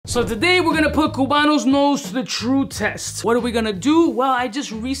So today we're gonna put Cubano's nose to the true test. What are we gonna do? Well, I just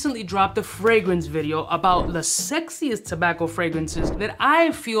recently dropped a fragrance video about the sexiest tobacco fragrances that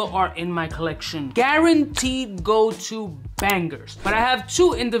I feel are in my collection. Guaranteed go-to bangers. But I have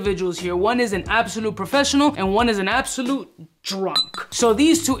two individuals here. One is an absolute professional and one is an absolute drunk. So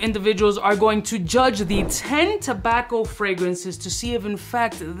these two individuals are going to judge the 10 tobacco fragrances to see if in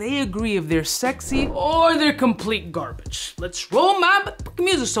fact they agree if they're sexy or they're complete garbage. Let's roll my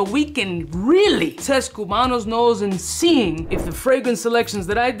music so we can really test Cubano's nose and seeing if the fragrance selections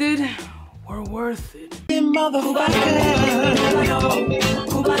that I did were worth it.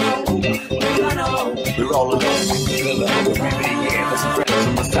 We're all alone.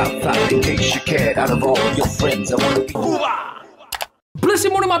 In case you cared, out of all your friends, I want to be. Blessed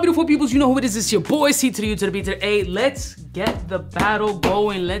morning, my beautiful peoples. You know who it is. It's your boy, 𝐷_𝐂. Let's get the battle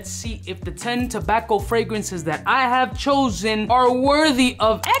going. Let's see if the 10 tobacco fragrances that I have chosen are worthy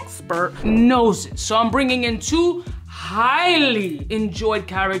of expert noses. So I'm bringing in two highly enjoyed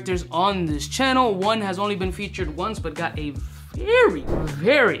characters on this channel. One has only been featured once, but got a very,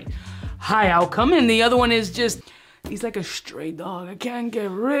 very high outcome. And the other one is just, he's like a stray dog. I can't get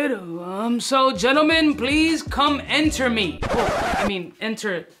rid of him. So gentlemen, please come enter me. Oh, I mean,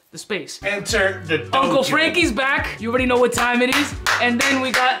 enter the space. Enter the dojo. Uncle Frankie's back. You already know what time it is. And then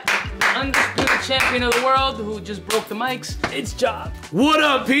we got the undisputed champion of the world who just broke the mics. It's Job. What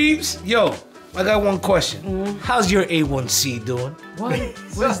up, peeps? Yo, I got one question. How's your A1C doing? What?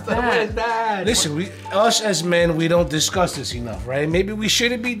 What's that? Listen, us as men, we don't discuss this enough, right? Maybe we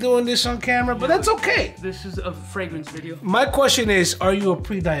shouldn't be doing this on camera, but that's okay. This is a fragrance video. My question is, are you a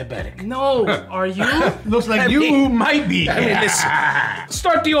pre-diabetic? No, are you? Looks like you might be. I mean, listen,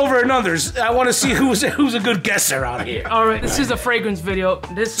 start the over and unders. I want to see who's a good guesser out here. All right, this is a fragrance video.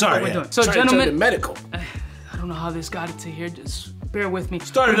 This is what we're doing. So gentlemen, medical. I don't know how this got it to here. Just bear with me.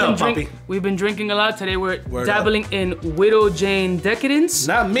 Start it up, puppy. We've been drinking a lot today. We're dabbling in Widow Jane Decadence.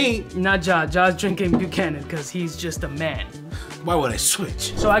 Not me. Not Ja. Ja's drinking Buchanan because he's just a man. Why would I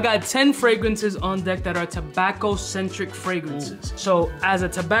switch? So I got 10 fragrances on deck that are tobacco-centric fragrances. So as a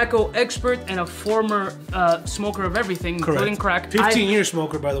tobacco expert and a former smoker of everything, including crack. 15-year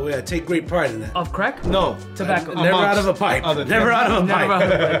smoker, by the way. I take great pride in that. Of crack? No. Tobacco. Never out of a pipe. Never out of a pipe. Never out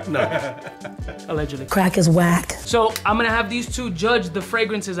of a pipe. No. Allegedly. Crack is whack. So I'm gonna have these two judge the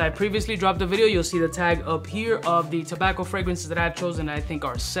fragrances. I previously dropped a video. You'll see the tag up here of the tobacco fragrances that I've chosen that I think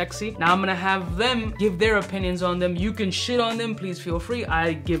are sexy. Now I'm gonna have them give their opinions on them. You can shit on them, please feel free.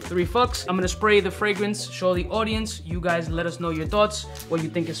 I give 3 fucks. I'm gonna spray the fragrance, show the audience. You guys let us know your thoughts, what you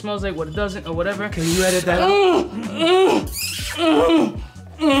think it smells like, what it doesn't, or whatever. Can you edit that out?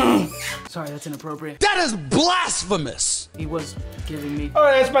 Sorry, that's inappropriate. That is blasphemous! He was giving me. All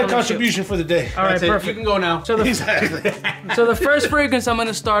right, that's my contribution for the day. All right, That's it. perfect. You can go now. So the, Exactly. so the first fragrance I'm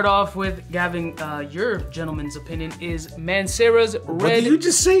gonna start off with, Gavin, your gentleman's opinion, is Mancera's Red What did you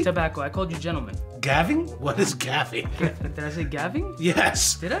just say? Tobacco. I called you gentleman. Gavin? What is Gavin? Did I say Gavin?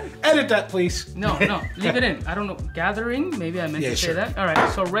 Yes. Did I? Edit that, please. No, leave it in. I don't know. Gathering? Maybe I meant to say that. All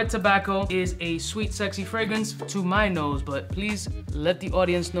right, so Red Tobacco is a sweet, sexy fragrance to my nose, but please let the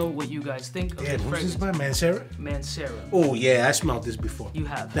audience know what you guys think of this Who's fragrance. this by? Mancera? Mancera. Oh, yeah, I smelled this before. You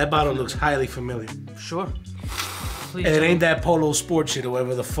have. That bottle looks highly familiar. Sure. Please. And it ain't that Polo Sport shit or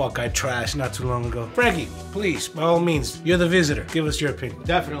whatever the fuck I trashed not too long ago. Frankie, please, by all means, you're the visitor. Give us your opinion.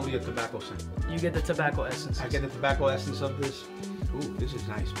 Definitely a tobacco scent. You get the tobacco essence. I get the tobacco essence of this. Ooh, this is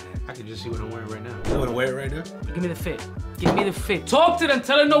nice, man. I can just see what I'm wearing right now. You want to wear it right now? Give me the fit. Give me the fit. Talk to them.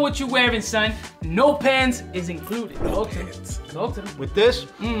 Tell them know what you're wearing, son. No pants is included. Talk to them. Talk to them. With this,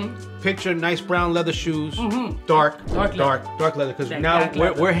 picture nice brown leather shoes, dark leather. Because now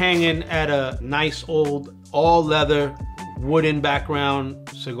we're hanging at a nice old all leather wooden background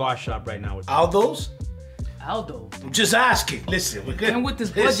cigar shop right now. Aldo's? Aldo. I'm just asking. Listen, we're good. And with this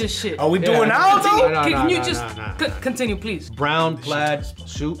budget shit. Are we doing Aldo? No, Can you no, just no. continue, please? Brown plaid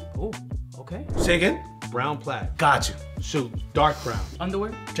suit. Oh, okay. Say again? Brown plaid Gotcha. suit, dark brown.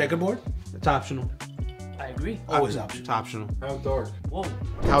 Underwear? Checkerboard? It's optional. I agree. Always option. It's optional. How dark? Whoa.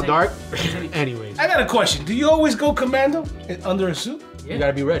 How dark? Continue. Anyways, I got a question. Do you always go commando under a suit? Yeah. you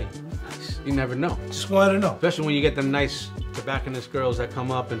gotta be ready. You never know. Just wanted to know. Especially when you get them nice tobacconist girls that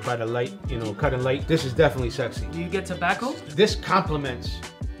come up and try to light, cut and light. This is definitely sexy. Do you get tobacco? This complements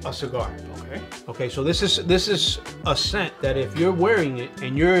a cigar. Okay. Okay, so this is a scent that if you're wearing it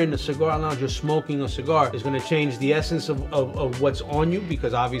and you're in the cigar lounge, you're smoking a cigar, is gonna change the essence of what's on you,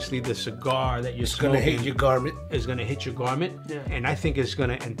 because obviously the cigar that you're smoking Gonna hit your garment. is gonna hit your garment. Yeah. And I think it's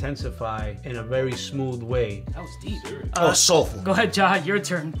gonna intensify in a very smooth way. That was deep. Oh, soulful. Go ahead, Ja. Your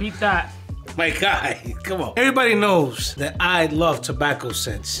turn. Beat that. My guy, come on. Everybody knows that I love tobacco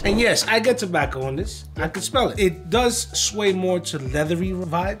scents. And yes, I get tobacco on this. I can smell it. It does sway more to leathery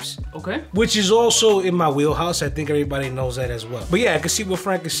vibes. Okay. Which is also in my wheelhouse. I think everybody knows that as well. But yeah, I can see what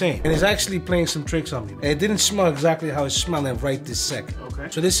Frank is saying. And it's actually playing some tricks on me. And it didn't smell exactly how it's smelling right this second. Okay.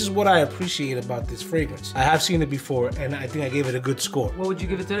 So this is what I appreciate about this fragrance. I have seen it before, and I think I gave it a good score. What would you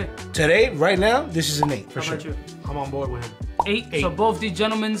give it today? Today, right now, this is an 8 for sure. How about you? I'm on board with him. 8. So both these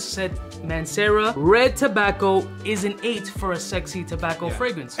gentlemen said Mancera red tobacco is an 8 for a sexy tobacco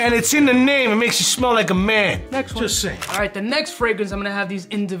fragrance. And it's in the name. It makes you smell like a man. Next one. Just saying. All right, the next fragrance I'm gonna have these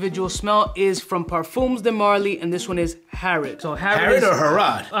individual smell is from Parfums de Marly, and this one is 𝗏𝗏. So Harrod or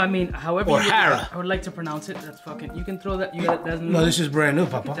Harrod? I mean, however Or you Hara. I would like to pronounce it. That's fucking. You can throw that. You got that's new. No, this is brand new,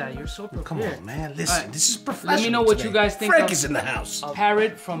 Papa. Look at that, you're so prepared. Come on, man. Listen, Right. this is professional. Let me know what today. you guys think. Frank is in the house.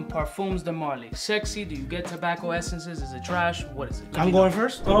 𝗏𝗏 from Parfums de Marly. Sexy? Do you get tobacco essences? Is it trash? What is it? Let I'm me going know.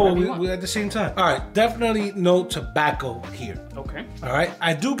 first? Oh, Whatever you want. we're at the same time. All right, definitely no tobacco here. Okay. All right,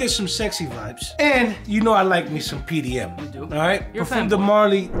 I do get some sexy vibes. And you know I like me some PDM. You do? All right? You're a Parfum de fanboy.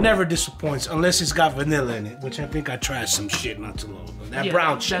 Marly never disappoints unless it's got vanilla in it, which I think I tried some shit not too long ago. That Yeah,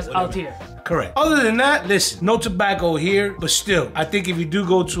 brown shit. that's whatever. out here. Correct. Other than that, listen, no tobacco here, but still, I think if you do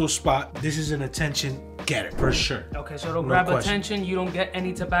go to a spot, this is an attention getter for sure. Okay, so it'll No grab question. attention. You don't get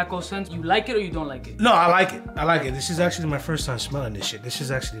any tobacco scents. You like it or you don't like it? No, I like it. I like it. This is actually my first time smelling this shit. This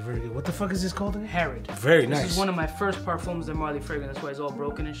is actually very good. What the fuck is this called again? 𝗏𝗏. Very This nice. is one of my first Parfums de Marly fragrance. That's why it's all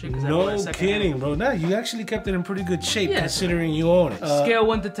broken and shit. 'Cause I bought No it secondhand. kidding, bro. Now you actually kept it in pretty good shape Yeah. considering you own it. Scale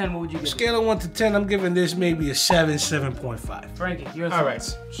 1 to 10, what would you give it? Scale of 1 to 10, I'm giving this maybe a 7, 7.5. Frankie, your All right.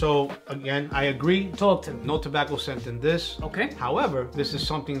 thoughts. So again, I agree. Talk to me. No tobacco scent in this. Okay. However, this is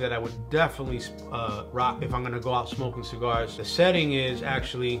something that I would definitely rock if I'm gonna go out smoking cigars. The setting is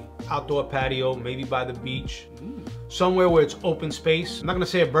actually outdoor patio, maybe by the beach, somewhere where it's open space. I'm not gonna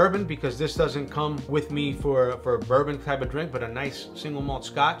say a bourbon because this doesn't come with me for a bourbon type of drink, but a nice single malt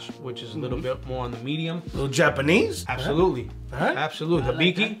scotch, which is a little bit more on the medium. A little Japanese? Absolutely. Alright. Absolutely. I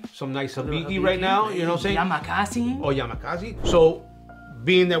like Hibiki. Some nice Hibiki Hibiki. right now. You know what I'm saying? Yamakasi. Or Yamakasi. So,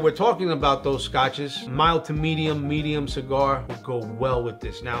 being that we're talking about those scotches, mild to medium cigar would go well with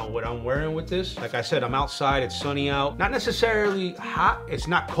this. Now, what I'm wearing with this, like I said, I'm outside, it's sunny out. Not necessarily hot, it's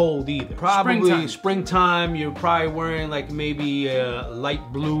not cold either. Probably springtime, you're probably wearing like maybe a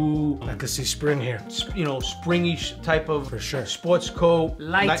light blue, I can see spring here. you know, springy type of For sure. sports coat.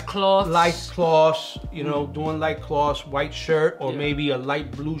 Light cloths. Light cloths, you know, doing light cloths, white shirt, or Yeah. maybe a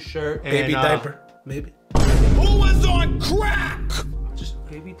light blue shirt. Baby and, diaper, maybe. Who was on crack?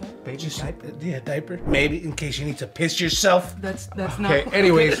 Baby type? Baby diaper. Yeah, diaper. Maybe in case you need to piss yourself. That's not. Okay,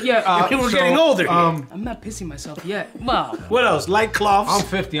 anyways. Yeah, We're getting older here. I'm not pissing myself yet. Wow. What else? Light cloths. I'm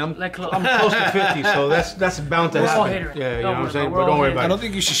 50. I'm Like clothes. close to 50, so that's bound to We're all happen. haters. Yeah, you Don't know what I'm worry, saying? bro. But We're don't all worry haters. I about don't it.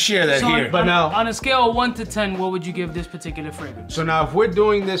 think you should share that So here. But now- on a scale of 1 to 10, what would you give this particular fragrance? So now, if we're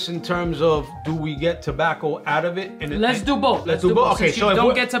doing this in terms of do we get tobacco out of it? And Let's do both. Let's do both. Okay, Since so you if don't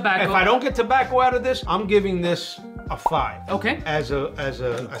we're- get tobacco. If I don't get tobacco out of this, I'm giving this a 5. Okay. As a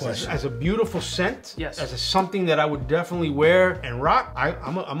question. as a beautiful scent. Yes. As a something that I would definitely wear and rock.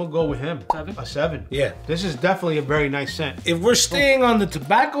 I'm gonna go with him. 7? A 7. Yeah. This is definitely a very nice scent. If we're staying on the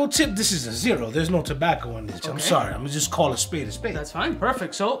tobacco tip, this is a 0. There's no tobacco in this. I'm Okay. sorry. I'm gonna just call a spade a spade. That's fine.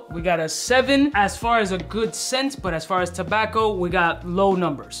 Perfect. So we got a 7 as far as a good scent, but as far as tobacco, we got low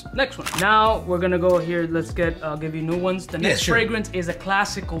numbers. Next one. Now we're gonna go here. Let's get, I'll give you new ones. The next sure. fragrance is a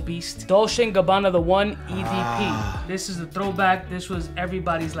classical beast. 𝗏𝗏 𝗃𝐵 the 1 EDP. This is a throwback. This was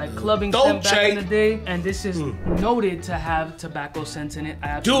everybody's like clubbing scent back in the day. And this is noted to have tobacco scents in it. I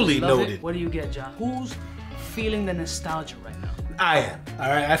absolutely Duly love noted. it. What do you get, John? Who's feeling the nostalgia right now? I am. All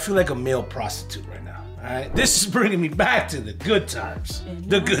right. I feel like a male prostitute right now. All right. This is bringing me back to the good times.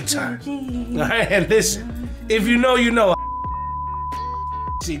 The good times. All right. And listen, if you know, you know.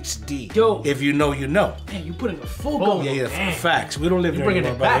 6D. Yo. If you know, you know. Man, you putting a full go. Yeah, facts. We don't live there bringing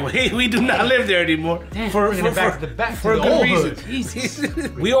anymore, it by the back. way. We do not live there anymore. Bringing it back to the for a old good hood. reason. Jesus.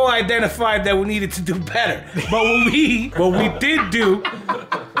 We all identified that we needed to do better. But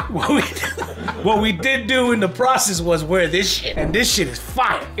what we did do in the process was wear this shit. And this shit is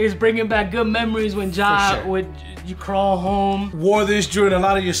fire. It's bringing back good memories when Ja sure. would you crawl home. Wore this during a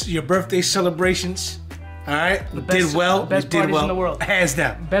lot of your birthday celebrations. All right, we best- did well. best We did parties well. in the world. Hands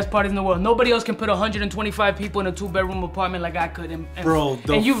down. Best parties in the world. Nobody else can put 125 people in a 2-bedroom apartment like I could. And Bro,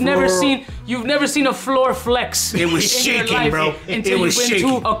 the and you've never seen a floor flex. It was in your shaking, life bro. Until It was you've been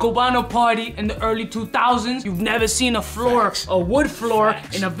shaking. to a Cubano party in the early 2000s. You've never seen a floor, Facts. a wood floor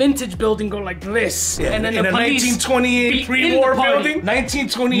Facts. in a vintage building go like this. Yeah, And then in the a police 1928 be in pre-war the party. building.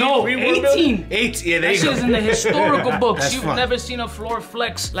 1928 No, pre-war 18. building. 18. Yeah, there That you shit go. is in the historical books. That's You've fun. never seen a floor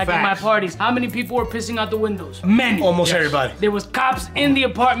flex like in my Facts. parties. How many people were pissing out the windows? Many. Almost everybody. There was cops in the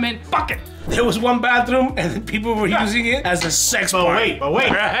apartment. Fuck it. There was one bathroom, and then people were using it as a sex party. But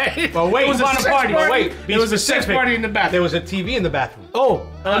wait. Right? But wait. It was a sex party. party. But wait. There was a sex party in the bathroom. There was a TV in the bathroom. Oh,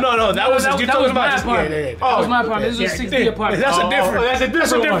 no, that was that you're was talking my about this- apartment. yeah. That was my apartment. This Yeah, was a yeah. 6D apartment. That's a different. that's a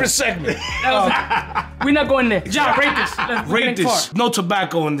different one. segment. We're not going there. John, rate this. We're Rate getting this. far. No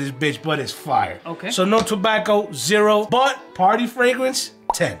tobacco in this bitch, but it's fire. Okay. So no tobacco, 0. But party fragrance,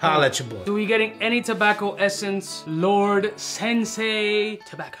 10. Holla at your boy. Do we getting any tobacco essence? Lord Sensei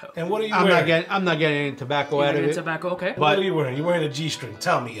tobacco. And what are you I'm wearing? not getting any tobacco out of it. Tobacco, okay. What are you wearing? You wearing a G-string?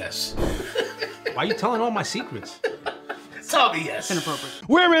 Tell me yes. Why are you telling all my secrets? Tell me yes. Inappropriate.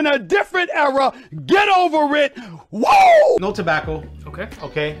 We're in a different era. Get over it. Whoa! No tobacco. Okay.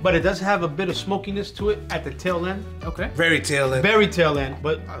 Okay. But it does have a bit of smokiness to it at the tail end. Okay. Very tail end. Very tail end.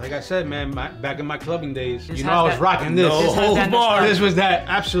 But like I said, man, back in my clubbing days, This you know has I was that- rocking this. No This has that bar. This was that.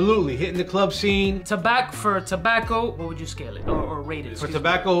 Absolutely. Hitting the club scene. Tobacco, what would you scale it? Or rate it? For excuse me.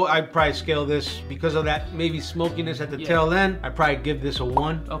 tobacco, I'd probably scale this because of that maybe smokiness at the tail end. I'd probably give this a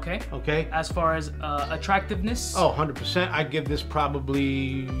 1. Okay. Okay. As far as attractiveness? Oh, 100%. I'd give this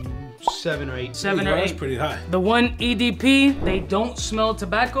probably 7 or 8. 7 or That's 8. pretty high. The one EDP, they don't smell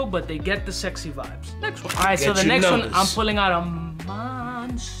tobacco, but they get the sexy vibes. Next one. All right, so Get the your next one, numbers. I'm pulling out a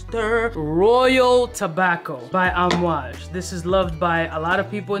Monster Royal Tobacco by 𝐷𝐻. This is loved by a lot of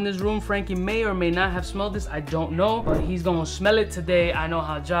people in this room. Frankie may or may not have smelled this. I don't know, but he's gonna smell it today. I know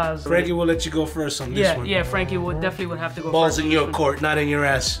how Jazz. Frankie will let you go first on this one. Yeah, Frankie definitely would have to go Balls first in on your this one. court, not in your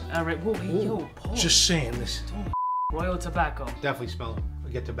ass. All right, whoa, hey, yo, Paul. Just saying this. Royal Tobacco. Definitely smell it. I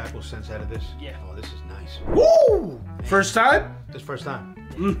get tobacco sense out of this. Yeah. Oh, this is nice. Woo! First time? This first time.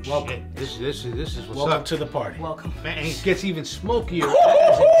 Welcome. This is what's Welcome up. to the party. Welcome. Man, and it gets even smokier as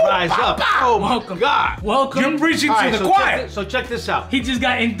it dries up. Oh my Welcome. God. Welcome. You're preaching All to right, the so choir. check this out. He just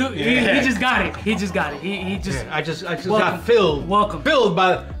got he just got it. He just got it. He just. I just Welcome. got filled. Welcome. Filled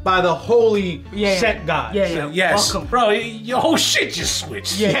by the holy scent god. Yeah. Yes. Welcome. Bro, your whole shit just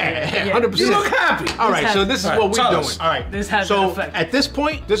switched. Yeah. 100%. You look happy. All right, has- so this is All what right, we're tell doing. us. All right. This has so an effect. at this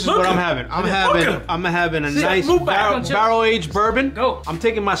point, this is Look what I'm at having. him. Look at him. I'm having a See, nice move back. barrel aged bourbon. Go. I'm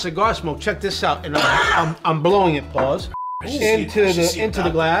taking my cigar smoke. Check this out, and I'm blowing it. Pause. Into the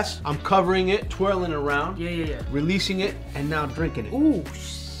glass. I'm covering it, twirling it around. Yeah. Releasing it, and now drinking it. Ooh,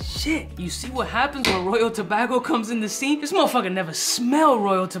 shit. You see what happens when Royal Tobacco comes in the scene? This motherfucker never smelled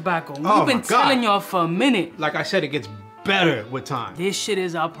Royal Tobacco. We've Oh been my God. telling y'all for a minute. Like I said, it gets better with time. This shit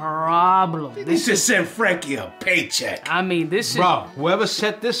is a problem. This just sent Frankie a paycheck. I mean, this shit. Bro, whoever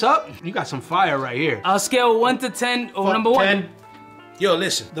set this up, you got some fire right here. I'll scale 1 to 10. Oh, number 1. 10. Yo,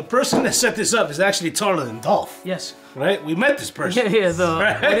 listen, the person that set this up is actually taller than Dolph. Yes. Right? We met this person. Yeah,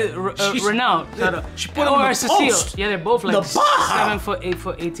 Right? what is, She's- renowned. She put him in the Cecile. post. Yeah, they're both like The Baja. 7 foot, 8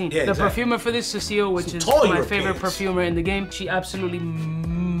 foot, 18. Yeah, the exactly. perfumer for this, Cecile, which is tall my Europeans. favorite perfumer in the game, she absolutely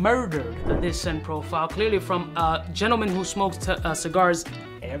murdered this scent profile. Clearly from a gentleman who smokes cigars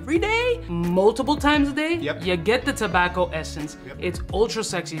every day, multiple times a day. Yep. You get the tobacco essence. It's ultra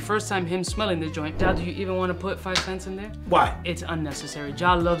sexy. First time him smelling this joint. Ja, do you even want to put 5 cents in there? Why? It's unnecessary.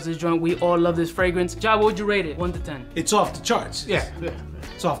 Ja loves this joint. We all love this fragrance. Ja, what would you rate it? 1 to 10. It's off the charts. Yeah.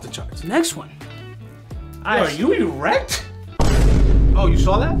 It's off the charts. Next one. Yo, are you erect? Oh, you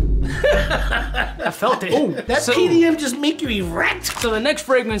saw that? I felt it. That PDM just make you erect? So the next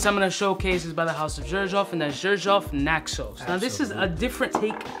fragrance I'm gonna showcase is by the house of 𝗏𝗏𝗏, and that's 𝗏𝗏𝗏 Naxos. Now this is a different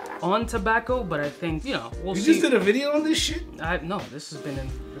take on tobacco, but I think, you know, we'll You see. just did a video on this shit? No, this has been in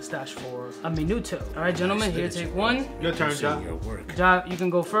the stash for a minuto. All right, gentlemen, here, take one. Your turn, Seeing John. your work. Ja, you can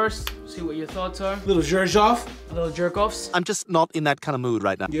go first. See what your thoughts are. Little 𝗏𝗏𝗏. Little jerk-offs. I'm just not in that kind of mood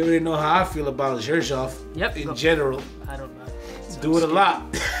right now. You already know how I feel about 𝗏𝗏𝗏. Yep. In general. I don't know. Do it a lot.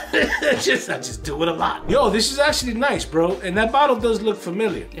 I just do it a lot. Yo, this is actually nice, bro. And that bottle does look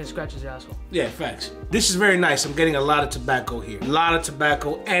familiar. It scratches your asshole. Yeah, facts. This is very nice. I'm getting a lot of tobacco here. A lot of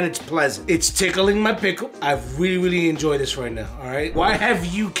tobacco, and it's pleasant. It's tickling my pickle. I really, really enjoy this right now, all right? Why have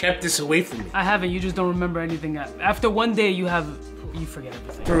you kept this away from me? I haven't, you just don't remember anything. After one day, you have you forget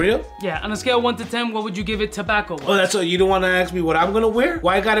everything. For real? Yeah, on a scale of 1 to 10, what would you give it tobacco? Oh, that's all. You don't want to ask me what I'm gonna wear?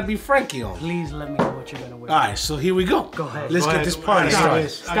 Why I gotta be Frankie on? Please let me know what you're gonna wear. All right, so here we go. Go ahead. Let's get this party started.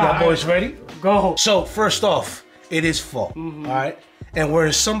 Stop. Y'all boys ready? Go. So first off, it is fall. All right, and we're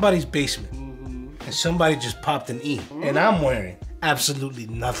in somebody's basement, and somebody just popped an E, and I'm wearing absolutely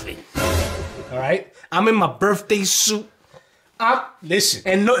nothing. All right, I'm in my birthday suit. Listen,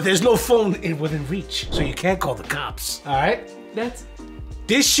 and no, there's no phone within reach, so you can't call the cops. All right,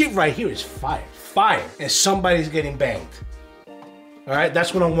 this shit right here is fire, and somebody's getting banged. All right,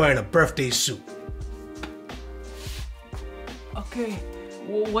 that's what I'm wearing, a birthday suit. Okay,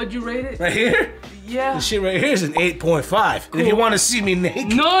 well, what'd you rate it? Right here? Yeah. This shit right here is an 8.5. Cool. And if you want to see me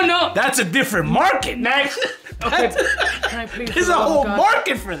naked, No. that's a different market. Next. Okay. Can I please? There's a whole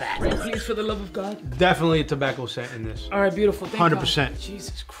market for that. Please, for the love of God. Definitely a tobacco scent in this. All right, beautiful. Thank 100%. God.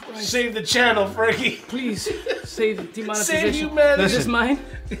 Jesus Christ. Save the channel, Frankie. Please save demonetization. Save humanity. Is this mine?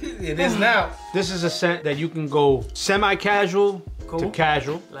 It is now. This is a scent that you can go semi-casual to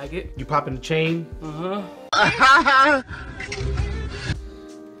casual. Like it. You pop in the chain.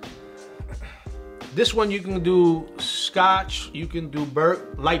 This one you can do Scotch, you can do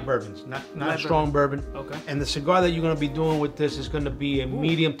light bourbons, not strong bourbon. Okay. And the cigar that you're gonna be doing with this is gonna be a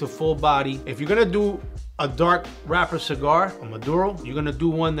medium to full body. If you're gonna do a dark wrapper cigar, a Maduro, you're gonna do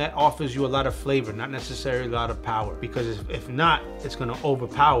one that offers you a lot of flavor, not necessarily a lot of power. Because if not, it's gonna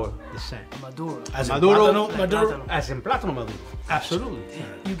overpower the scent. Maduro. As in Maduro, Maduro. As in plátano Maduro. Absolutely.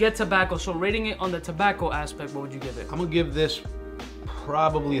 You get tobacco, so rating it on the tobacco aspect, what would you give it? I'm gonna give this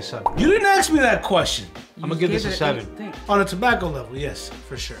probably a 7. You didn't ask me that question. I'm gonna give this a 7. On a tobacco level, yes,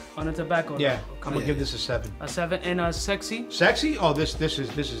 for sure. On a tobacco Yeah, level. I'm gonna give this a 7. A 7 and sexy? Sexy? Oh, this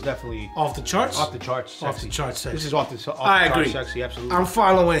is definitely Off the charts? off the charts. Sexy. Off the charts, sexy. This is off the charts. I agree. Sexy, absolutely. I'm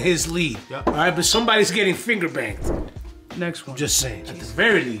following his lead. Yeah. All right, but somebody's getting finger banged. Next one. Just saying, at the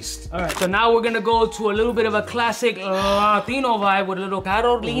very least. All right, so now we're gonna go to a little bit of a classic Latino vibe with a little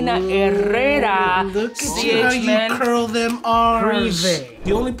Carolina Herrera. Look at how you curl them R's. 𝗙𝐿𝐴.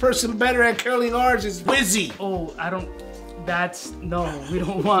 The only person better at curling R's is 𝗙𝐺𝐿𝐒. Oh, no, we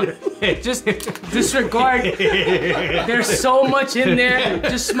don't want it. Just disregard. There's so much in there.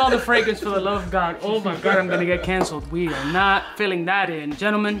 Just smell the fragrance for the love of God. Oh my God, I'm gonna get canceled. We are not filling that in.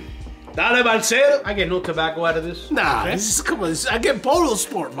 Gentlemen. Dale, Marcelo. I get no tobacco out of this. Nah, come on. I get polo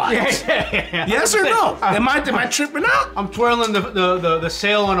sport vibes. Yes or no? Am I tripping out? I'm twirling the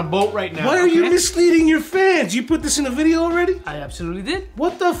sail on a boat right now. Why are you misleading your fans? You put this in the video already? I absolutely did.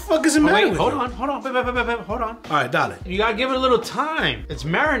 What the fuck is the matter with hold you? on. Hold on. All right, dale. You gotta give it a little time. It's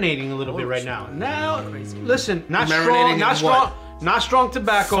marinating a little bit right now. Now, listen, not Marinating strong, not strong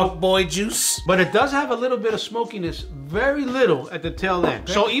tobacco. Fuck boy juice. But it does have a little bit of smokiness, very little at the tail end.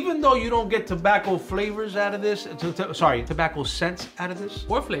 Okay. So even though you don't get tobacco flavors out of this, tobacco scents out of this,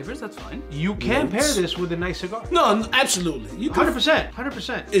 or flavors, that's fine. You can pair this with a nice cigar. No, absolutely. You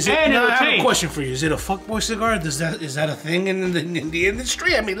 100%. Is it? And I have a question for you. Is it a fuckboy cigar? Is that a thing in the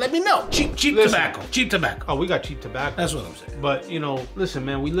industry? I mean, let me know. Cheap tobacco. Cheap tobacco. Oh, we got cheap tobacco. That's what I'm saying. But you know, listen,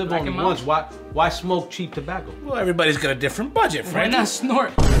 man, we live only once. Why smoke cheap tobacco? Well, everybody's got a different budget, Why Frankie. not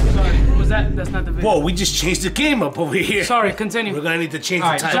snort? Sorry, what was that? That's not the video. Whoa, we just changed the game up over here. Sorry, continue. We're gonna need to change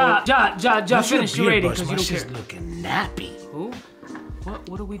the title. Ja, finish your rating because you don't shit's care. looking nappy. Who?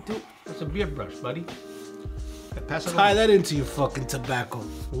 What do we do? That's a beard brush, buddy. Tie that into your fucking tobacco.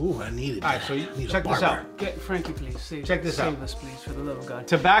 Ooh, I need it. All right, so check this out. Get Frankie, please. Save us, please, for the love of God.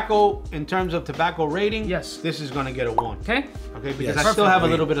 Tobacco, in terms of tobacco rating, yes, this is gonna get a 1. Okay. Okay, because I still have a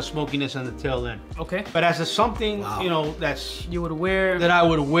little bit of smokiness on the tail end. Okay. But as a something, you know, you would wear. That I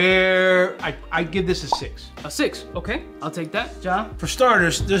would wear, I give this a 6. A 6. Okay, I'll take that. Ja. For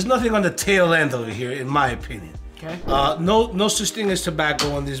starters, there's nothing on the tail end over here, in my opinion. Okay. No such thing as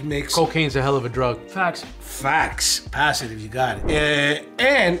tobacco in this mix. Cocaine's a hell of a drug. Facts. Pass it if you got it.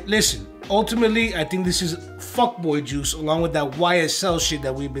 And listen, ultimately, I think this is fuckboy juice along with that YSL shit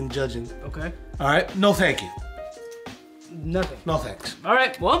that we've been judging. Okay. All right. No, thank you. Nothing. No thanks. All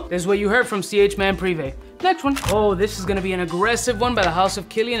right. Well, this is what you heard from 𝐷𝐴. Next one. Oh, this is gonna be an aggressive one by the House of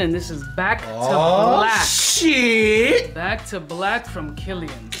Killian, and this is Back to Black. Shit! Back to Black from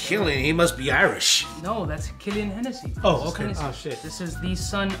Killian. Killian, he must be Irish. No, that's Killian Hennessy. Oh, okay. Hennessy. Oh shit. This is the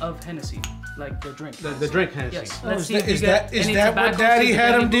son of Hennessy, like the drink. The drink Hennessy. Yes. Oh, Let's see if is you get any that what tobacco Daddy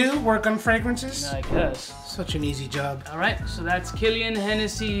had him boost? do? Work on fragrances? I guess. Such an easy job. All right, so that's Killian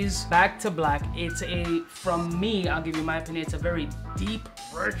Hennessy's Back to Black. It's from me, I'll give you my opinion, it's a very deep,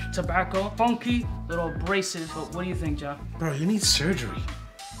 rich tobacco. Funky, little abrasive, but what do you think, Ja? Bro, you need surgery.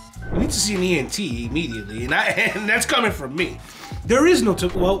 You need to see an ENT immediately, and that's coming from me. There is no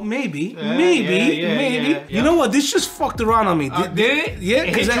well, maybe. You know what? This just fucked around on me. Did it? Yeah,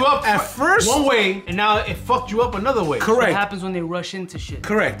 it hit you up at first one way, and now it fucked you up another way. Correct. What happens when they rush into shit?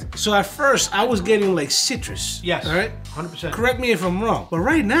 Correct. So at first, I was getting like citrus. Yes. All right. 100%. Correct me if I'm wrong. But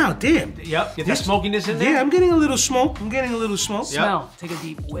right now, damn. Yep. Get that smokiness in there. Yeah, I'm getting a little smoke. Smell. Take a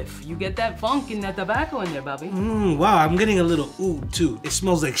deep whiff. You get that funk and that tobacco in there, Bobby. Wow, I'm getting a little oud too. It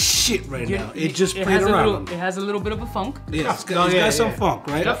smells like shit right now. It just played around. It has a little bit of a funk. Yeah, it's got some funk,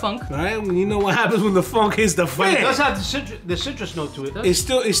 right? Got funk. All right. Well, you know what happens when the funk hits the fan. But it does have the citrus note to it.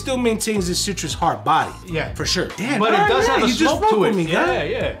 It still maintains the citrus hard body. Yeah, for sure. Damn, but it does have a smoke to it.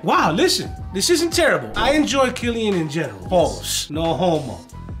 Yeah. Wow, listen, this isn't terrible. I enjoy Killian in general. Pause. No homo. All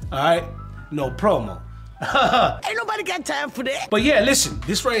right. No promo. Ain't nobody got time for that. But yeah, listen,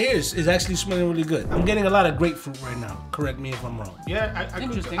 this right here is actually smelling really good. I'm getting a lot of grapefruit right now. Correct me if I'm wrong. Yeah,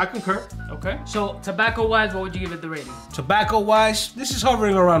 I concur. Okay. So tobacco-wise, what would you give it the rating? Tobacco-wise, this is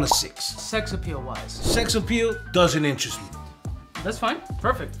hovering around a 6. Sex appeal-wise? Sex appeal doesn't interest me. That's fine.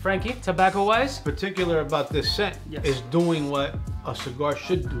 Perfect. Frankie, tobacco-wise? Particular about this scent is doing what a cigar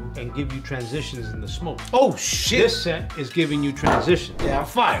should do and give you transitions in the smoke. Oh shit! This scent is giving you transition. Yeah, I'm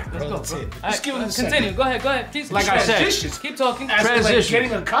fired. Let's go, bro. Let's give it a continue. second. Go ahead. Please. Like I said, keep talking. Transition. Like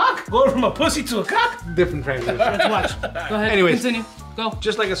getting a cock? Going from a pussy to a cock? Different transition. Let's watch. Go ahead. Anyways, continue. Go.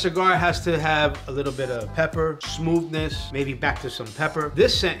 Just like a cigar has to have a little bit of pepper, smoothness, maybe back to some pepper.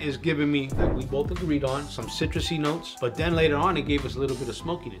 This scent is giving me, like we both agreed on, some citrusy notes. But then later on, it gave us a little bit of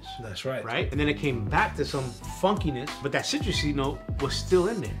smokiness. That's right. Right? And then it came back to some funkiness, but that citrusy note was still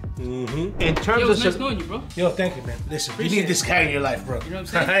in there. In terms of nice knowing you, bro. Yo, thank you, man. Listen, you need this guy in your life, bro. You know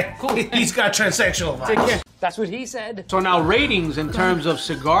what I'm saying? Right? Cool. He's got transsexual vibes. Take care. That's what he said. So now ratings in terms of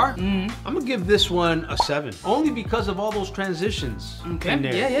cigar, I'm gonna give this one a 7. Only because of all those transitions in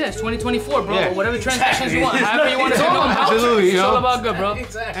there. Yeah, it's 2024, bro. Yeah. Whatever transitions you want, however you want to do them. Absolutely, it's all about good, bro.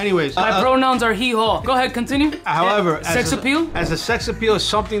 Exactly. Anyways. My pronouns are he, her. Go ahead, continue. However, sex appeal? As a sex appeal is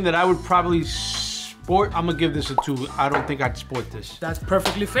something that I would probably sport, I'm gonna give this a 2. I don't think I'd sport this. That's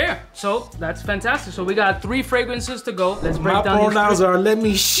perfectly fair. So, that's fantastic. So we got 3 fragrances to go. Let's break down these. My pronouns are let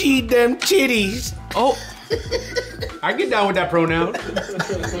me see them titties. Oh. I get down with that pronoun.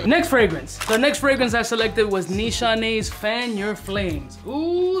 Next fragrance. The next fragrance I selected was 𝗙𝐸 Fan Your Flames.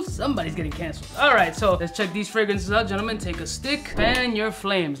 Ooh, somebody's getting canceled. All right, so let's check these fragrances out, gentlemen. Take a stick, fan your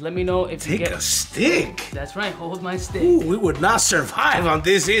flames. Let me know if you get... Take a stick? That's right, hold my stick. Ooh, we would not survive on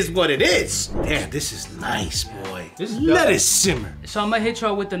This Is What It Is. Damn, this is nice, boy. Let it simmer. So I'm gonna hit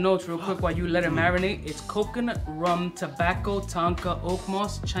y'all with the notes real quick while you let it marinate. It's coconut, rum, tobacco, tonka, oak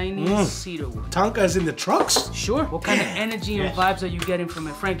moss, Chinese cedarwood. Tonka is in the trunks? Sure. What kind of energy and vibes are you getting from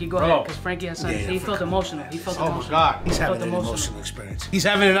it? Frankie, go ahead, because Frankie has something. He felt emotional. He felt emotional. Oh my God. He's having an emotional experience. He's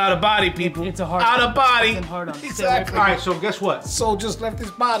having an out of body, people. It's a hard out of body. Exactly. All right, so guess what? Soul just left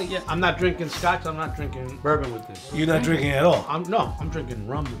his body. Yeah. I'm not drinking scotch. I'm not drinking bourbon with this. You're not drinking at all? I'm drinking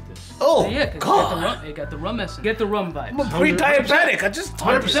rum with this. Oh, yeah, God. It got the rum essence. Get the rum vibe. I'm pre-diabetic. I just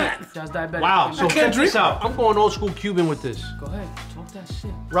 100%. Just diabetic. Wow. So check this out. I'm going old school Cuban with this. Go ahead. Talk that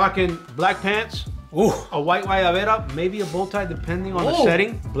shit. Rocking black pants. Ooh. A white 𝐻/𝐻/𝐻, maybe a bow tie depending on the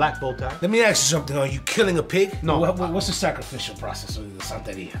setting. Black bow tie. Let me ask you something. Are you killing a pig? No. What's the sacrificial process of the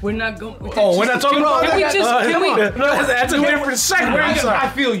Santeria? We're not going. Oh, we're not talking about that? No, that's a different segment. I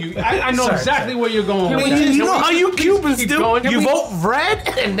feel you. I know exactly where you're going with that. You know how you Cubans do? You vote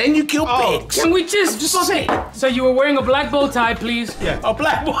red and then you kill pigs. Can we just say? So you were wearing a black bow tie, please? Yeah. A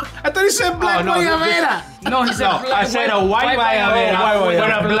black bow. I thought he said black 𝗙𝐻/𝐻. No, he said black. I said a white 𝗙𝐻/𝐻 with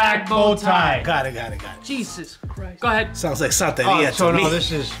a black bow tie. Got it. Jesus Christ. Go ahead. Sounds like Santeria so to me. no,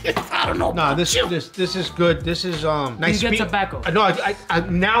 this is. I don't know. No, this is good. This is nice. You get tobacco. No, I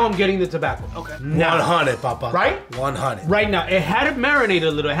now I'm getting the tobacco. Okay. 100, Papa. Right? 100. Right now, it had to marinate a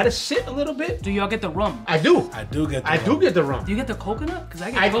little. It had to sit a little bit. Do y'all get the rum? I do. I do get the rum. Do you get the coconut? Because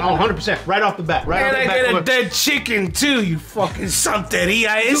I get coconut. 100%. Right off the bat. Right off the And bat. I get a dead chicken too, you fucking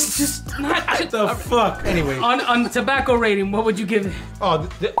Santeria. It's Just not. what the fuck? Anyway. On tobacco rating, what would you give it? Oh,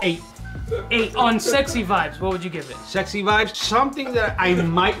 the 8. 8. On sexy vibes, what would you give it? Sexy vibes. Something that I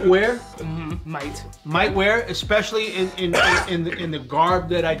might wear. Might wear, especially in the garb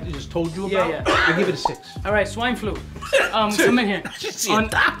that I just told you about. Yeah. I give it a 6. All right, swine flu. Come in here.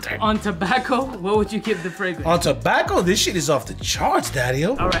 On tobacco, what would you give the fragrance? On tobacco, this shit is off the charts,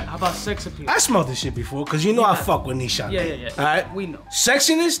 Daddy-o. All right, how about sex appeal? I smelled this shit before, because you know I fuck with 𝗙𝐸. Yeah. All right? We know.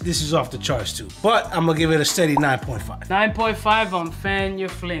 Sexiness, this is off the charts too. But I'm going to give it a steady 9.5. 9.5 on Fan Your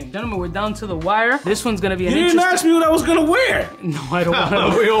Flame. Gentlemen, we're down down to the wire. This one's gonna be an You didn't ask me what I was gonna wear. No, I don't want to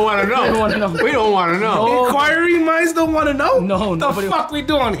know. We don't want to know. I don't want to know. We don't want to know. Inquiring minds don't want to know? No, the nobody- fuck we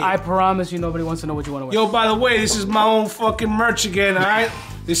doing here? I promise you nobody wants to know what you want to wear. Yo, by the way, this is my own fucking merch again, alright?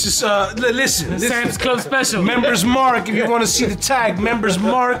 This is, listen. Sam's Club special. Members Mark, if you want to see the tag, Members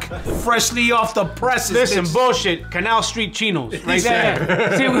Mark, freshly off the presses. Listen, bitch. bullshit. Canal Street chinos, right there.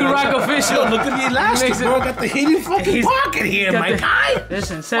 Yeah. See, we rock official. Look at the elastic, Makes it- bro. Got the hidden fucking He's- pocket here, got my the- guy.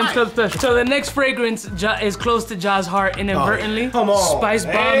 Listen, Sam's Club special. So the next fragrance is close to Ja's heart inadvertently. Come on, Spice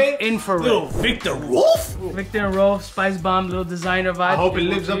man. Bomb Infrared. Little Victor Wolf? Victor and Rolf, Spice Bomb, little designer vibe. I hope it Good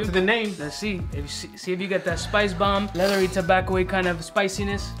lives for up you. to the name. Let's see. See if you get that Spice Bomb, leathery, tobacco-y kind of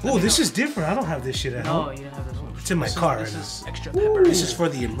spiciness. Oh, this is different. I don't have this shit at home. Oh, you don't have this one. It's in my car right This now. is extra pepper. This is for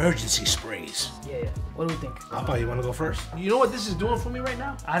the emergency sprays. Yeah. What do we think? Papa, you want to go first? You know what this is doing for me right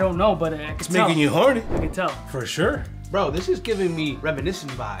now? I don't know, but I can It's tell. making you horny. I can tell. For sure. Bro, this is giving me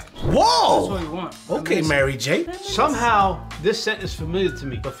reminiscent vibes. That's Whoa! what we want. Okay, Amazing. Mary J. Somehow, this scent is familiar to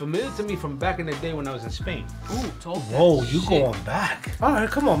me, but familiar to me from back in the day when I was in Spain. Ooh, told Whoa, you going back. All right,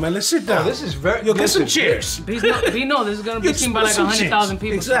 come on, man. Let's sit down. Oh, this is very... Yo, get some listen, cheers. We know this is gonna be Yo, seen by like some 100,000 chicks.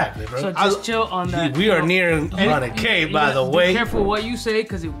 people. Exactly, bro. So just chill on that. We are near 100K, by the way. Be careful what you say,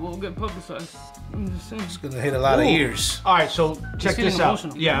 because it will get publicized. I'm just saying. It's gonna hit a lot of ears. All right, so check feeling this out.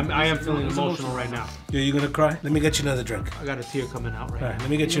 emotional. Yeah, I am feeling He's emotional emotional. right now. Yo, you gonna cry? Let me get you another drink. I got a tear coming out right All now. right, let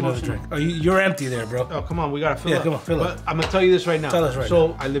me get you another emotional. drink. Oh, you're empty there, bro. Oh, come on, we gotta fill Yeah, up. come on, fill up. But I'm gonna tell you this right now. Tell us right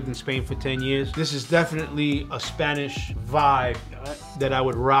So, I lived in Spain for 10 years. This is definitely a Spanish vibe that I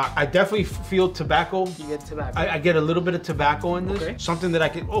would rock. I definitely feel tobacco. You get tobacco. I get a little bit of tobacco in this. Okay. Something that I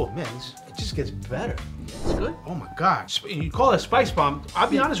can, oh man, it just gets better. It's good. Oh my God. You call it a spice bomb. I'll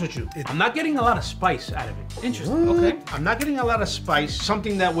be honest with you. I'm not getting a lot of spice out of it. Interesting. Okay. I'm not getting a lot of spice,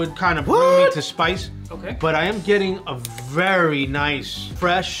 something that would kind of bring me to spice. Okay. But I am getting a very nice,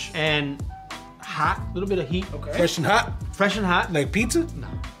 fresh and hot, little bit of heat. Okay. Fresh and hot, Fresh and hot. like pizza.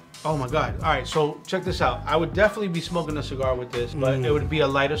 Oh my God. All right, so check this out. I would definitely be smoking a cigar with this, but it would be a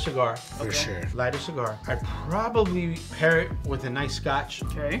lighter cigar. For sure. Lighter cigar. I'd probably pair it with a nice scotch.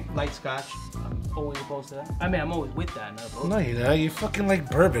 Okay. Light scotch. I'm always opposed to that. I mean, I'm always with that. Not opposed. No, you're not. You fucking like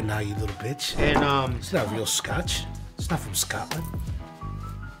bourbon now, you little bitch. And It's not real Scotch. It's not from Scotland.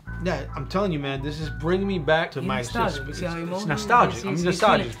 yeah, I'm telling you, man, this is bringing me back to my nostalgic. You see how it's emotional? nostalgic. He's I'm feeling-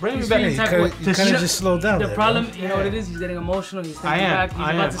 nostalgic. It's bringing me he's back. feeling You type kinda- of- you kinda know, just slow down The there, problem, bro. you know what it is? He's getting emotional. He's thinking I am. back. He's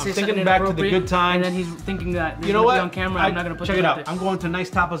I about am. to say I'm something thinking back to the inappropriate, good times. and then he's thinking that You know be what? on camera. I'm not gonna put check that it out out. there. I'm going to nice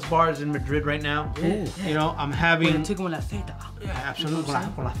tapas bars in Madrid right now. You know, I'm having. Estoy como la feta. Yeah, absolutely.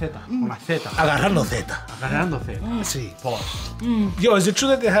 Con la feta. Con la feta. Agarrando zeta. Agarrando feta. See. Pause. Yo, is it true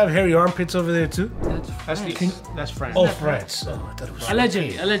that they have hairy armpits over there too? That's French. that's French. Oh, France. Oh, I thought it was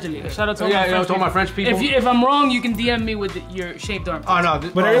Allegedly. Shout out to all Yeah, my yeah, French to all my people. French people. If I'm wrong, you can DM me with your shaved arm. Oh no,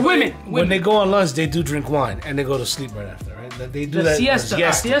 But everybody, when women. they go on lunch, they do drink wine and they go to sleep right after, right? They do The that. siesta.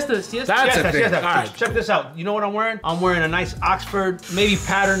 Siesta. Siesta. That's a Yes, thing. yes, All right. Check this out. You know what I'm wearing? I'm wearing a nice Oxford, maybe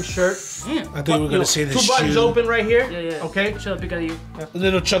patterned shirt. Yeah. I thought you were gonna say the Two buttons shoe. open right here. Yeah. Okay. Shut up, picadillo.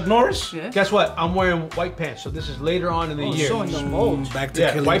 Little Chuck Norris. Yeah. Guess what? I'm wearing white pants. So this is later on in the year. showing the mold. Back to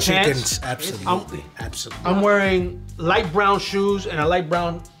Yeah, killing white chickens. pants. Absolutely. Absolutely. I'm wearing light brown shoes and a light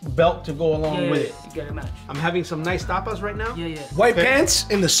brown belt to go along with it. You gotta match. I'm having some nice tapas right now. Yeah. White pants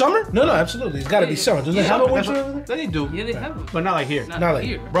in the summer? No, absolutely. It's got to be summer. Do they have a That's winter what- over there? They do. Yeah, they have them. But not like here. Not like-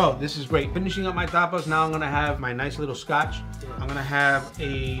 here. Bro, this is great. Finishing up my tapas, now I'm gonna have my nice little scotch. I'm gonna have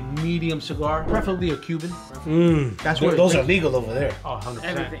a medium cigar, preferably a Cuban. That's what Those are legal over there. Oh, 100%.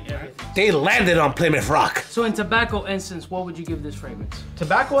 Everything. They landed on Plymouth Rock. So in tobacco essence, what would you give this fragrance?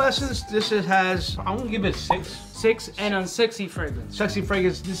 Tobacco essence, has, I'm gonna give it 6. 6, and unsexy fragrance. Sexy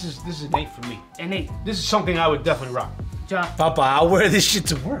fragrance, this is an 8 for me. An 8. This is something I would definitely rock. Ja. Papa, I wear this shit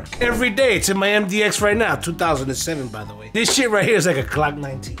to work. Every day. It's in my MDX right now. 2007, by the way. This shit right here is like a Glock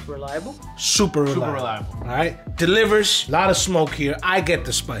 19. Reliable. Super reliable. All right? Delivers. A lot of smoke here. I get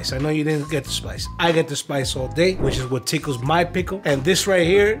the spice. I know you didn't get the spice. I get the spice all day, which is what tickles my pickle. And this right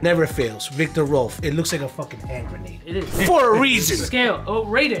here never fails. Victor Rolf. It looks like a fucking hand grenade. It is. For a reason. Scale. Oh,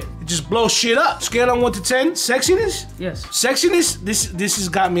 rate it. It just blows shit up. Scale on 1 to 10. Sexiness? Yes. Sexiness, this has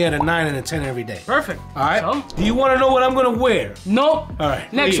got me at a 9 and a 10 every day. Perfect. All right? So, Do you want to know what I'm going to wear? nope. All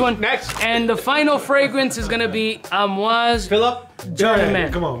right. Next Please. one. Next. And the final fragrance is gonna be Amos Philip?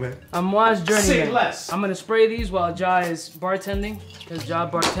 Journeyman. Come on, man. Amos Journeyman. Say less. I'm gonna spray these while Ja is bartending, because Ja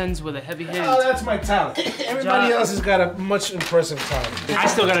bartends with a heavy hand. Oh, that's my talent. Everybody John. else has got a much impressive talent. I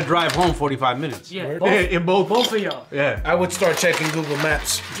still gotta drive home 45 minutes. Yeah, In both. both of y'all. Yeah. I would start checking Google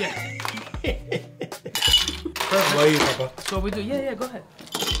Maps. Yeah. Perfect. What are you, Papa? So we do. Yeah, go ahead.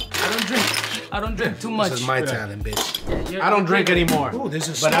 I don't drink too much. This is my talent, bitch. Yeah, I don't drink anymore. Ooh, this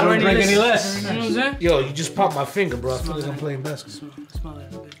is but I don't drink any less. You know what I'm saying? Yo, you just popped my finger, bro. I feel like I'm playing basketball. Smell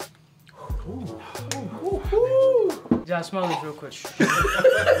that a bit. Yeah, smell this real quick.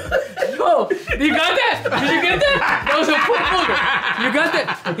 Yo, you got that? Did you get that? That was a quick booger. You got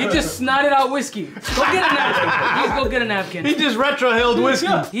that? He just snotted out whiskey. Go get a napkin. Please go get a napkin. He just retro-held whiskey.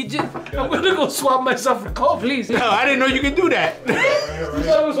 He just. I'm gonna go swap myself for coffee. Please. No, I didn't know you could do that.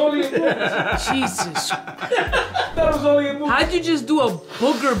 That was only a movie. Jesus. That was only a movie. How'd you just do a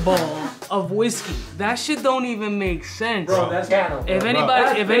booger ball of whiskey? That shit don't even make sense. Bro, that's canon. If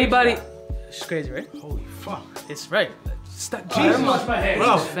anybody, it's crazy, right? Holy fuck. It's right. Stop. Jesus, my hand.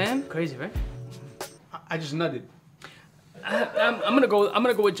 Bro, fam, crazy, right? I just nutted. I'm gonna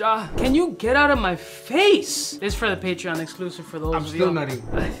go with Ja. Can you get out of my face? This is for the Patreon exclusive for those. I'm still nutting.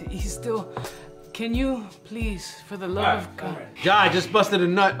 He's still. Can you please, for the love of God? Ja, I just busted a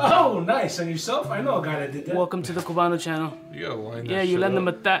nut. Oh, nice. On yourself? I know a guy that did that. Welcome to the Cubaknow channel. You gotta wind Yeah, you lend them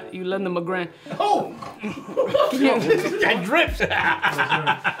a that. You lend them a grand. Oh! That drips.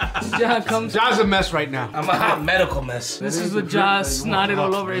 Ja comes. Ja's a mess right now. I'm a hot medical mess. This is what Ja snotted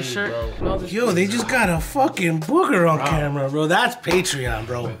all over his shirt. Yo, they just got a fucking booger on camera, bro. That's Patreon,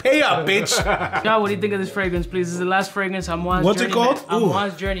 bro. Pay up, bitch. Ja, what do you think of this fragrance, please? This is the last fragrance. I'm Juan's What's it Journeyman. called? I'm Ooh.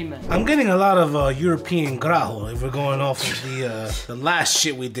 Juan's Journeyman. I'm getting a lot of European grajo if we're going off of the last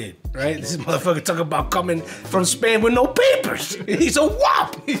shit we did, right? This motherfucker talking about coming from Spain with no papers. He's a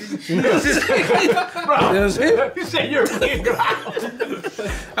wop. You know what I'm saying? You said European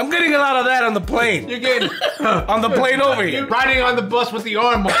grajo. I'm getting a lot of that on the plane. You're getting On the plane over here. riding on the bus with the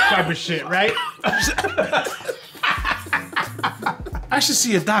arm off type of shit, right? I should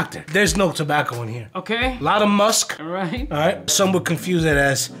see a doctor. There's no tobacco in here. Okay. A lot of musk. All right. All right. Some would confuse it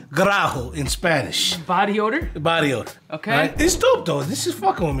as grajo in Spanish. Body odor. Body odor. Okay. All right? It's dope though. This is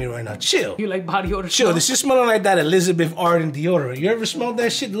fucking with me right now. Chill. You like body odor? Chill. This is smelling like that 𝐿IZABETH deodorant. You ever smelled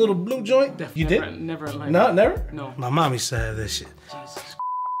that shit? The little blue joint? You did? Never in life. No, never? No. My mom used to have that shit. Jesus.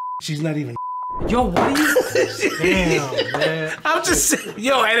 She's not even. Yo, what are you? Damn, man. I'm just saying.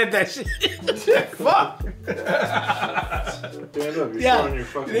 Yo, edit that shit. Fuck.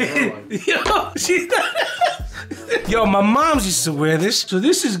 Yo, she's not. Yo, my mom's used to wear this, so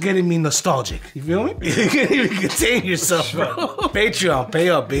this is getting me nostalgic. You feel me? You can't even contain yourself, bro. Patreon, pay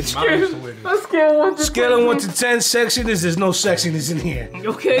up, bitch. Let's scale 1 to 10. Scale of 1 to 10, sexiness. There's no sexiness in here.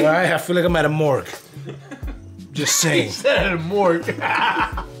 Okay. All right, I feel like I'm at a morgue. Just saying. At a morgue.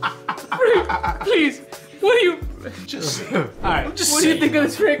 Please. What do you? Just. All right. What do you think of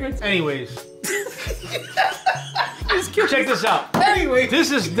this fragrance? Anyways. Check this out. Anyway,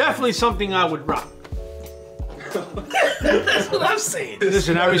 This is definitely something I would rock. that's what I'm saying.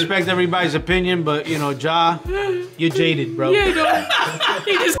 Listen, I respect everybody's opinion, but you know, Ja, you're jaded, bro. Yeah, no.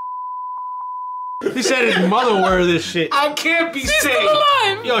 He just He said his mother wore this shit. I can't be still safe.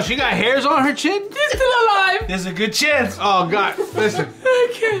 alive. Yo, she got hairs on her chin? He's still alive. There's a good chance. Oh, God. Listen. I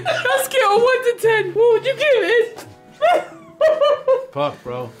can't. I'll scale 1 to 10. What would you give it? Fuck,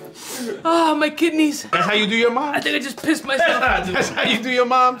 bro. Ah, my kidneys. That's how you do your mom? I think I just pissed myself. That's how you do your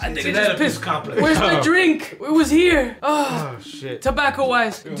mom? I think I just pissed. complex. Where's my drink? It was here. Oh, Oh, shit.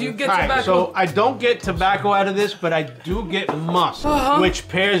 tobacco-wise, do you get All right, tobacco? so I don't get tobacco out of this, but I do get musk, which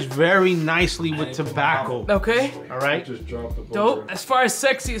pairs very nicely with tobacco. Okay. All right? Dope. As far as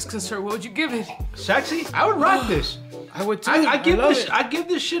sexy is concerned, what would you give it? Sexy? I would rock this. I would too. I give love this. it. I give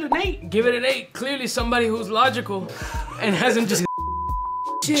this shit an 8. Give it an 8. Clearly somebody who's logical and hasn't just.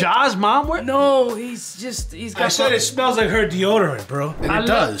 Ja's mom wear? No, he's got. I said it smells like her deodorant, bro. And it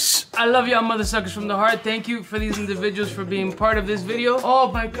does. I love y'all mother suckers from the heart. Thank you for these individuals for being part of this video.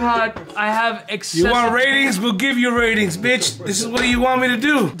 Oh my God, I have excessive. You want ratings? We'll give you ratings, bitch. This is what you want me to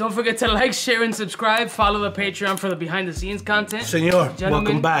do. Don't forget to like, share, and subscribe. Follow the Patreon for the behind the scenes content. Senor, Gentlemen,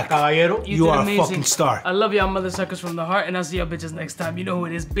 welcome back. Caballero. You did are amazing. a fucking star. I love y'all mother suckers from the heart, and I'll see y'all bitches next time. You know who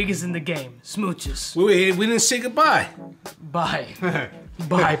it is. Biggest in the game. Smooches. We didn't say goodbye. Bye.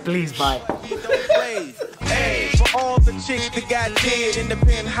 Bye, please, bye. Hey, for all the chicks that got dead in the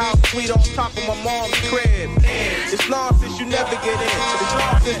penthouse suite on top of my mom's crib. It's nonsense you never get in. It's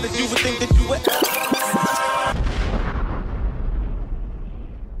nonsense that you would think that you would.